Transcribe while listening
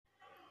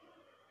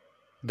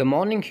The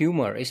morning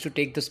humor is to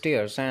take the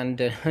stairs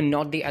and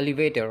not the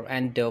elevator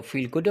and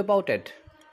feel good about it.